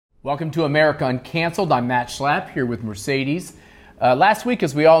Welcome to America UnCanceled. I'm Matt Schlapp here with Mercedes. Last week,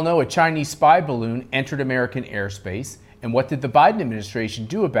 as we all know, a Chinese spy balloon entered American airspace. And what did the Biden administration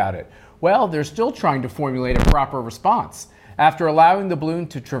do about it? Well, they're still trying to formulate a proper response. After allowing the balloon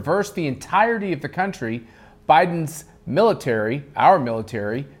to traverse the entirety of the country, Biden's military, our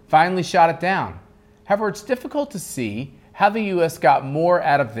military, finally shot it down. However, it's difficult to see how the U.S. got more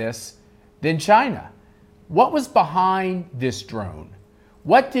out of this than China. What was behind this drone?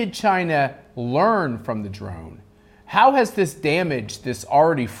 What did China learn from the drone? How has this damaged this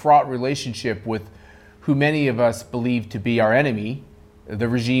already fraught relationship with who many of us believe to be our enemy, the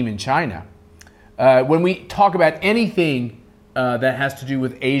regime in China? When we talk about anything that has to do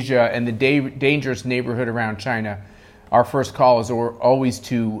with Asia and the dangerous neighborhood around China, our first call is always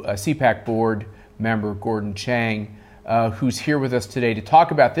to CPAC board member Gordon Chang, who's here with us today to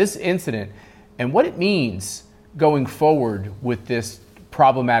talk about this incident and what it means going forward with this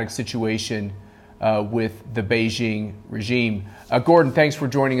problematic situation with the Beijing regime. Gordon, thanks for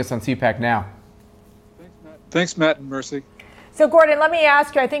joining us on CPAC Now. Thanks, Matt and Mercy. So, Gordon, let me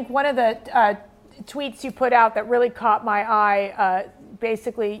ask you, I think one of the tweets you put out that really caught my eye,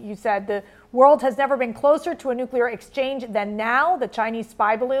 basically you said the world has never been closer to a nuclear exchange than now. The Chinese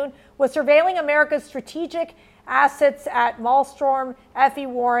spy balloon was surveilling America's strategic assets at Malmstrom, F.E.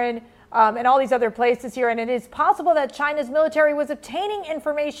 Warren, and all these other places here. And it is possible that China's military was obtaining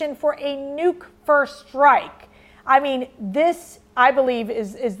information for a nuke-first strike. I mean, this, I believe,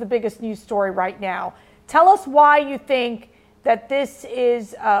 is the biggest news story right now. Tell us why you think that this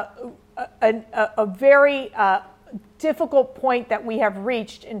is a very difficult point that we have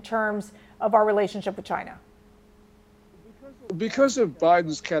reached in terms of our relationship with China. Because of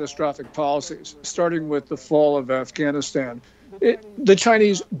Biden's catastrophic policies, starting with the fall of Afghanistan, the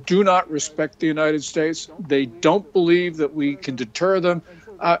Chinese do not respect the United States. They don't believe that we can deter them.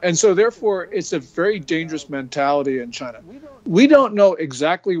 And so, therefore, it's a very dangerous mentality in China. We don't know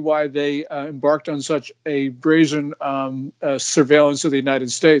exactly why they embarked on such a brazen surveillance of the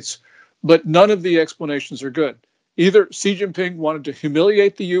United States, but none of the explanations are good. Either Xi Jinping wanted to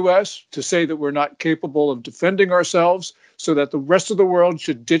humiliate the U.S., to say that we're not capable of defending ourselves, so that the rest of the world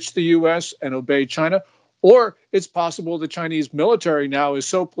should ditch the U.S. and obey China, or it's possible the Chinese military now is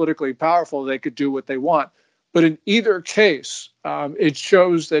so politically powerful they could do what they want. But in either case, it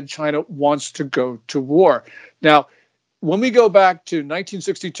shows that China wants to go to war. Now, when we go back to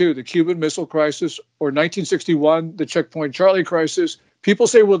 1962, the Cuban Missile Crisis, or 1961, the Checkpoint Charlie crisis, people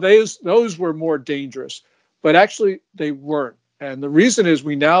say, well, those were more dangerous. But actually, they weren't. And the reason is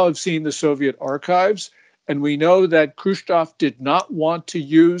we now have seen the Soviet archives, and we know that Khrushchev did not want to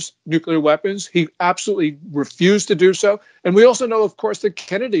use nuclear weapons. He absolutely refused to do so. And we also know, of course, that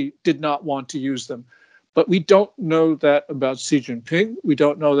Kennedy did not want to use them. But we don't know that about Xi Jinping. We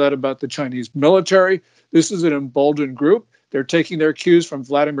don't know that about the Chinese military. This is an emboldened group. They're taking their cues from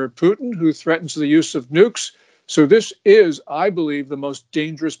Vladimir Putin, who threatens the use of nukes. So this is, I believe, the most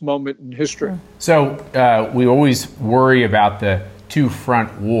dangerous moment in history. So we always worry about the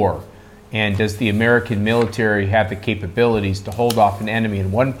two-front war. And does the American military have the capabilities to hold off an enemy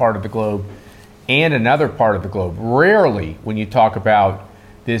in one part of the globe and another part of the globe? Rarely, when you talk about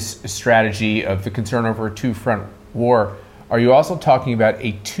this strategy of the concern over a two-front war, are you also talking about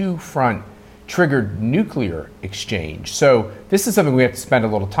a two-front triggered nuclear exchange? So this is something we have to spend a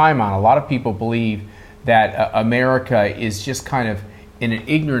little time on. A lot of people believe that America is just kind of, in an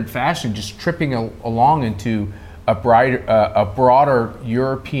ignorant fashion, just tripping along into a broader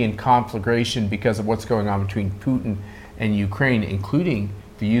European conflagration because of what's going on between Putin and Ukraine, including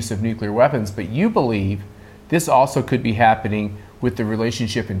the use of nuclear weapons. But you believe this also could be happening with the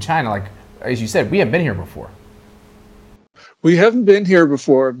relationship in China. Like, as you said, we haven't been here before. We haven't been here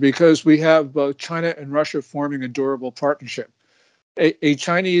before because we have both China and Russia forming a durable partnership. A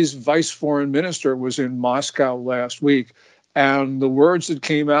Chinese vice foreign minister was in Moscow last week, and the words that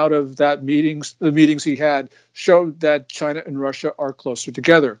came out of the meetings he had, showed that China and Russia are closer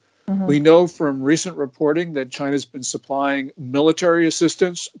together. Mm-hmm. We know from recent reporting that China's been supplying military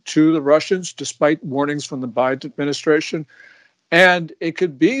assistance to the Russians, despite warnings from the Biden administration. And it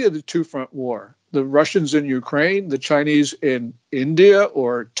could be the two-front war. The Russians in Ukraine, the Chinese in India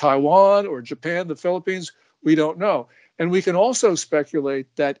or Taiwan or Japan, the Philippines, we don't know. And we can also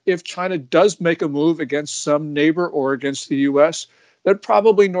speculate that if China does make a move against some neighbor or against the U.S., that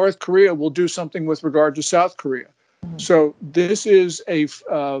probably North Korea will do something with regard to South Korea. Mm-hmm. So this is a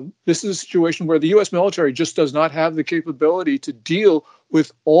situation where the U.S. military just does not have the capability to deal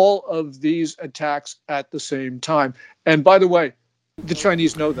with all of these attacks at the same time. And by the way, the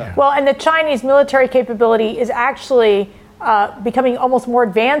Chinese know that. Well, and the Chinese military capability is actually becoming almost more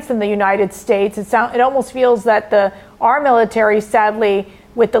advanced than the United States. It almost feels that our military, sadly,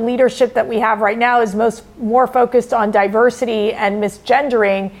 with the leadership that we have right now, is more focused on diversity and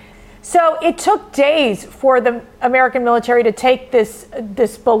misgendering. So it took days for the American military to take this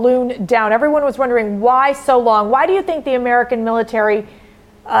balloon down. Everyone was wondering why so long. Why do you think the American military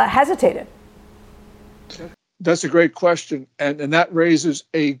hesitated? That's a great question, and that raises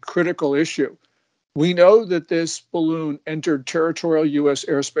a critical issue. We know that this balloon entered territorial U.S.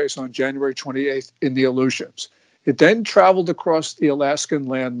 airspace on January 28th in the Aleutians. It then traveled across the Alaskan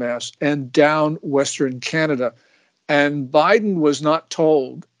landmass and down Western Canada. And Biden was not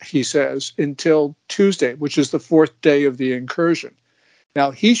told, he says, until Tuesday, which is the fourth day of the incursion.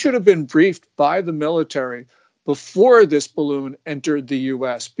 Now, he should have been briefed by the military before this balloon entered the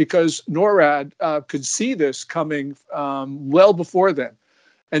U.S. because NORAD could see this coming well before then.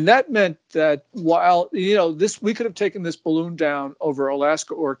 And that meant that while, we could have taken this balloon down over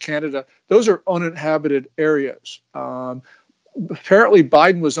Alaska or Canada, those are uninhabited areas. Apparently,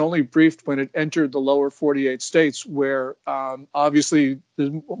 Biden was only briefed when it entered the lower 48 states where obviously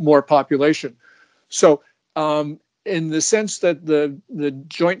there's more population. So in the sense that the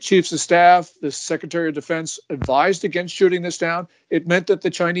Joint Chiefs of Staff, the Secretary of Defense advised against shooting this down, it meant that the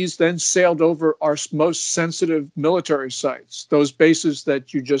Chinese then sailed over our most sensitive military sites, those bases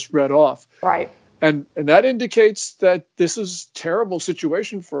that you just read off. Right. And that indicates that this is a terrible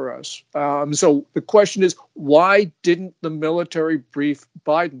situation for us. So the question is, why didn't the military brief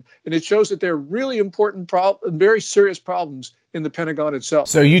Biden? And it shows that there are really important, very serious problems in the Pentagon itself.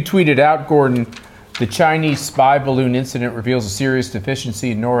 So you tweeted out, Gordon, the Chinese spy balloon incident reveals a serious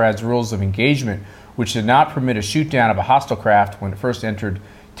deficiency in NORAD's rules of engagement, which did not permit a shoot down of a hostile craft when it first entered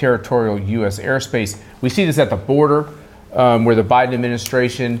territorial U.S. airspace. We see this at the border, where the Biden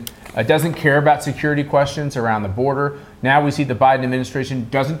administration doesn't care about security questions around the border. Now we see the Biden administration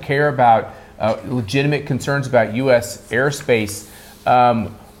doesn't care about legitimate concerns about U.S. airspace.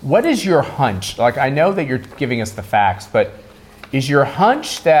 What is your hunch? Like, I know that you're giving us the facts, but is your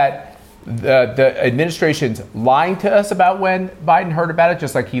hunch that the administration's lying to us about when Biden heard about it,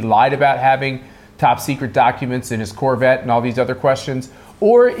 just like he lied about having top secret documents in his Corvette and all these other questions?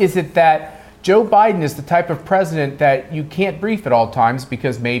 Or is it that Joe Biden is the type of president that you can't brief at all times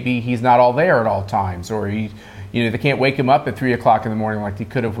because maybe he's not all there at all times, or they can't wake him up at 3 o'clock in the morning like they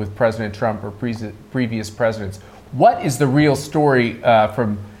could have with President Trump or previous presidents? What is the real story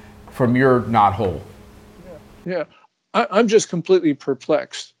from your knothole? Yeah. I'm just completely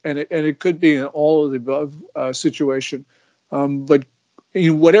perplexed, and it could be an all of the above situation. But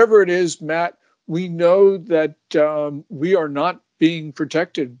whatever it is, Matt, we know that we are not being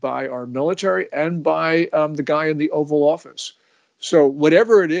protected by our military and by the guy in the Oval Office. So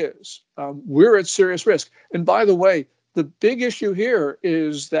whatever it is, we're at serious risk. And by the way, the big issue here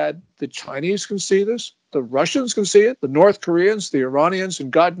is that the Chinese can see this, the Russians can see it, the North Koreans, the Iranians, and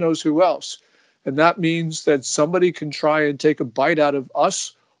God knows who else. And that means that somebody can try and take a bite out of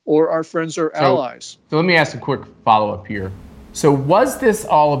us or our friends or allies. So let me ask a quick follow-up here. So was this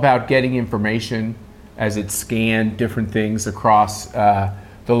all about getting information as it scanned different things across the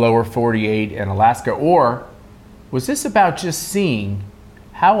lower 48 and Alaska? Or was this about just seeing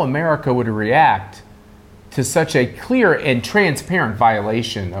how America would react to such a clear and transparent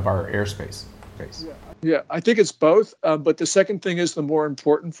violation of our airspace? Yeah, I think it's both. But the second thing is the more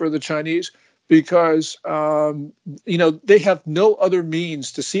important for the Chinese, because, they have no other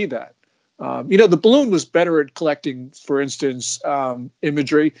means to see that. The balloon was better at collecting, for instance,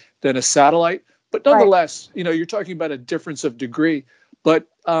 imagery than a satellite. But nonetheless, you're talking about a difference of degree. But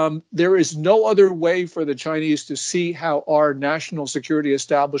there is no other way for the Chinese to see how our national security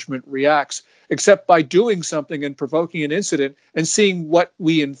establishment reacts except by doing something and provoking an incident and seeing what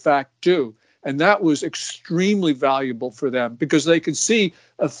we in fact do. And that was extremely valuable for them because they could see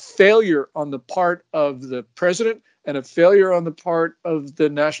a failure on the part of the president and a failure on the part of the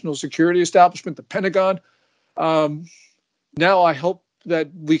national security establishment, the Pentagon. Now I hope that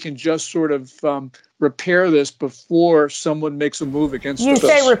we can just sort of repair this before someone makes a move against us. You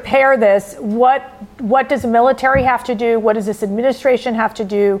say repair this. What does the military have to do? What does this administration have to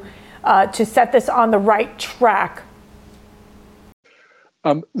do to set this on the right track?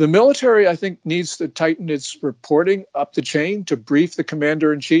 The military, I think, needs to tighten its reporting up the chain to brief the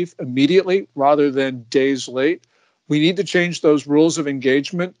commander-in-chief immediately rather than days late. We need to change those rules of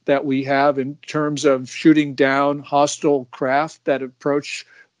engagement that we have in terms of shooting down hostile craft that approach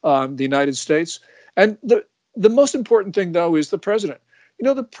the United States. And the most important thing, though, is the president.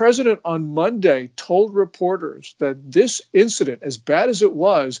 The president on Monday told reporters that this incident, as bad as it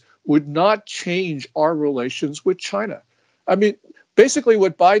was, would not change our relations with China. I mean, basically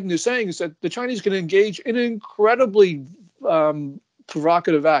what Biden is saying is that the Chinese can engage in an incredibly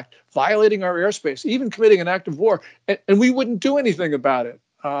provocative act, violating our airspace, even committing an act of war, and we wouldn't do anything about it,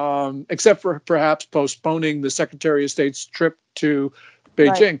 except for perhaps postponing the Secretary of State's trip to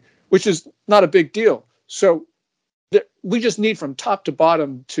Beijing, right, which is not a big deal. So we just need from top to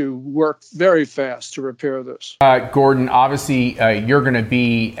bottom to work very fast to repair this. Gordon, obviously you're going to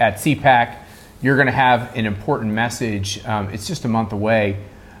be at CPAC. You're going to have an important message. It's just a month away.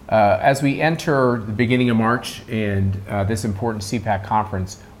 As we enter the beginning of March and this important CPAC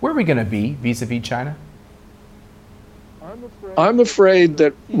conference, where are we going to be vis-a-vis China? I'm afraid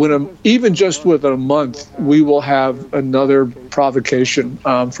that even just within a month, we will have another provocation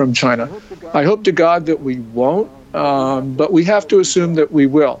from China. I hope to God that we won't, but we have to assume that we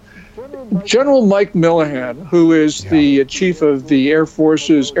will. General Mike Millihan, who is the chief of the Air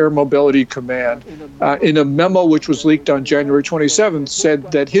Force's Air Mobility Command, in a memo which was leaked on January 27th, said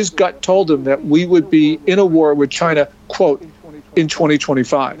that his gut told him that we would be in a war with China, quote, in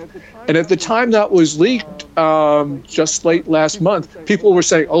 2025. And at the time that was leaked, just late last month, people were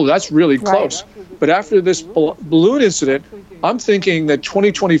saying, oh, that's really close. Right. But after this balloon incident, I'm thinking that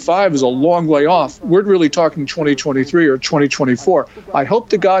 2025 is a long way off. We're really talking 2023 or 2024. I hope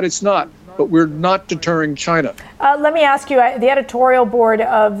to God it's not, but we're not deterring China. Let me ask you, the editorial board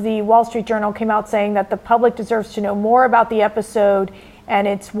of the Wall Street Journal came out saying that the public deserves to know more about the episode, and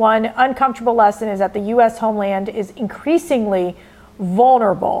its one uncomfortable lesson is that the U.S. homeland is increasingly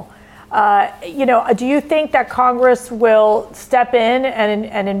vulnerable. Do you think that Congress will step in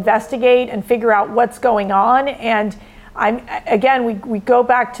and investigate and figure out what's going on? And we go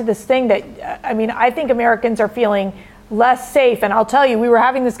back to this thing that, I think Americans are feeling less safe. And I'll tell you, we were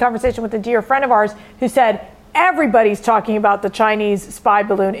having this conversation with a dear friend of ours who said, everybody's talking about the Chinese spy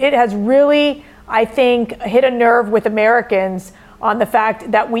balloon. It has really, I think, hit a nerve with Americans on the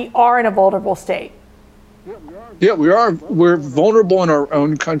fact that we are in a vulnerable state. Yeah, we are. We're vulnerable in our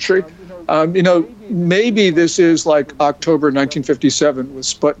own country. Maybe this is like October 1957 with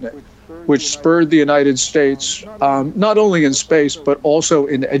Sputnik, which spurred the United States, not only in space, but also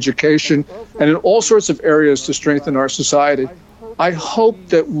in education and in all sorts of areas to strengthen our society. I hope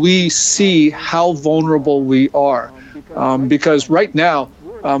that we see how vulnerable we are, because right now,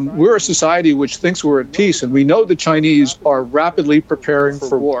 we're a society which thinks we're at peace, and we know the Chinese are rapidly preparing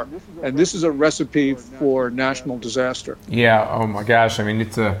for war. And this is a recipe for national disaster. Yeah, oh my gosh.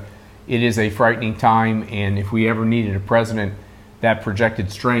 It is a frightening time, and if we ever needed a president that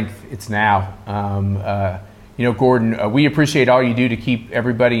projected strength, it's now. Gordon, we appreciate all you do to keep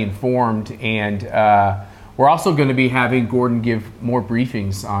everybody informed, and we're also going to be having Gordon give more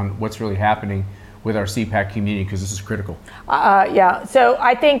briefings on what's really happening with our CPAC community, because this is critical. So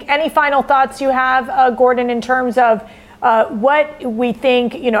I think any final thoughts you have, Gordon, in terms of what we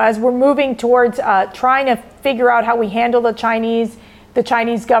think, as we're moving towards trying to figure out how we handle the Chinese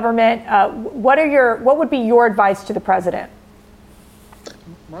government, what would be your advice to the president?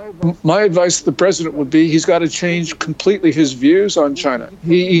 My advice to the president would be he's got to change completely his views on China.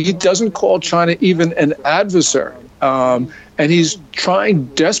 He doesn't call China even an adversary. And he's trying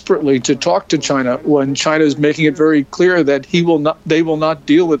desperately to talk to China when China is making it very clear that they will not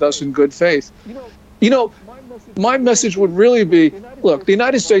deal with us in good faith. My message would really be, look, the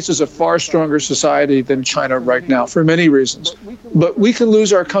United States is a far stronger society than China right now for many reasons. But we can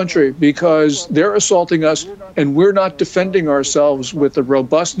lose our country because they're assaulting us and we're not defending ourselves with the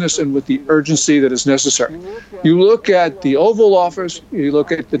robustness and with the urgency that is necessary. You look at the Oval Office, you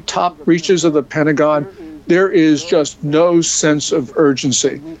look at the top reaches of the Pentagon, there is just no sense of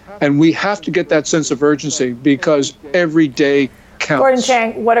urgency. And we have to get that sense of urgency because every day counts. Gordon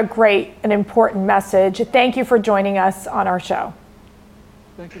Chang, what a great and important message. Thank you for joining us on our show.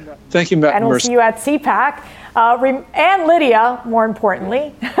 Thank you, Matt. And we'll see you at CPAC. And Lydia, more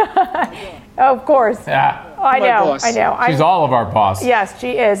importantly. Of course. Yeah. I know. She's all of our boss. Yes,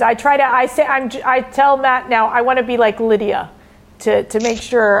 she is. I tell Matt now I want to be like Lydia to make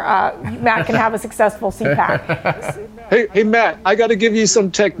sure Matt can have a successful CPAC. Hey, Matt, I got to give you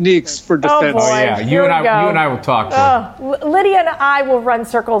some techniques for defense. Oh, boy. Yeah, you and I will talk. Lydia and I will run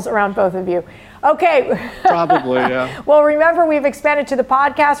circles around both of you. Okay. Probably, yeah. Well, remember, we've expanded to the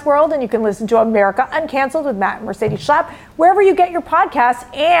podcast world, and you can listen to America Uncanceled with Matt and Mercedes Schlapp wherever you get your podcasts,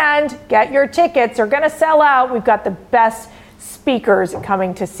 and get your tickets. They're going to sell out. We've got the best speakers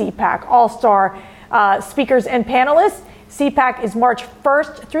coming to CPAC, all-star speakers and panelists. CPAC is March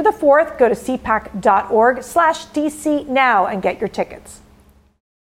 1st through the 4th. Go to cpac.org/DC now and get your tickets.